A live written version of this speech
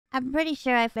I'm pretty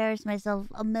sure I embarrassed myself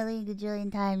a million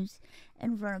gajillion times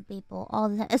in front of people all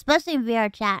the time, especially in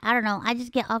VRchat. I don't know. I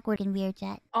just get awkward in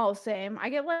VRchat. Oh, same. I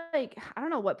get like, I don't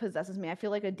know what possesses me. I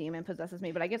feel like a demon possesses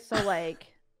me, but I get so like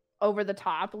over the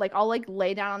top. Like I'll like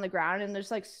lay down on the ground and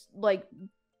just like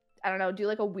I don't know, do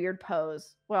like a weird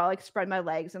pose where I'll like spread my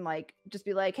legs and like just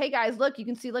be like, hey guys, look, you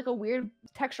can see like a weird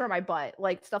texture on my butt,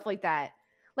 like stuff like that.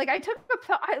 Like I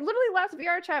literally last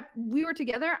VR chat we were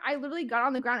together. I literally got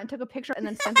on the ground and took a picture and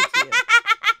then sent it to you.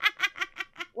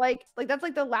 like that's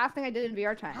like the last thing I did in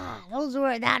VR chat. Those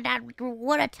were that.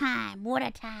 What a time! What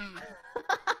a time!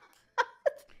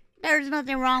 There's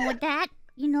nothing wrong with that.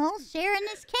 You know, sharing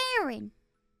is caring.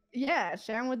 Yeah,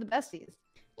 sharing with the besties.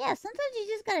 Yeah, sometimes you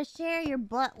just gotta share your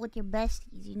butt with your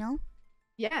besties, you know?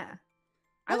 Yeah.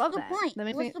 I love that. What's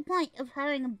the point of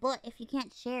having a butt if you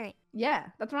can't share it? Yeah,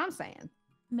 that's what I'm saying.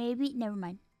 Maybe, never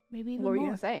mind. Maybe even more. What were you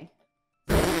gonna say?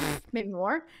 Maybe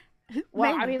more?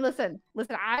 Well, maybe. I mean, listen.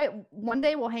 One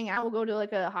day we'll hang out. We'll go to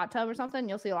like a hot tub or something. And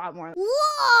you'll see a lot more.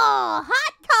 Whoa!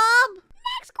 Hot tub!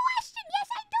 Next question. Yes,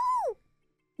 I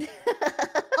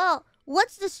do. Oh,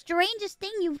 what's the strangest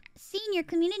thing you've seen your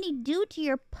community do to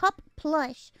your pup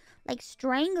plush? Like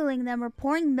strangling them or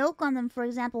pouring milk on them, for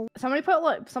example. Somebody put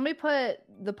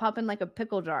the pup in like a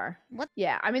pickle jar. What?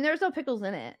 Yeah, I mean, there's no pickles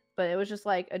in it, but it was just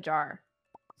like a jar.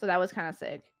 So that was kind of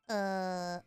sick.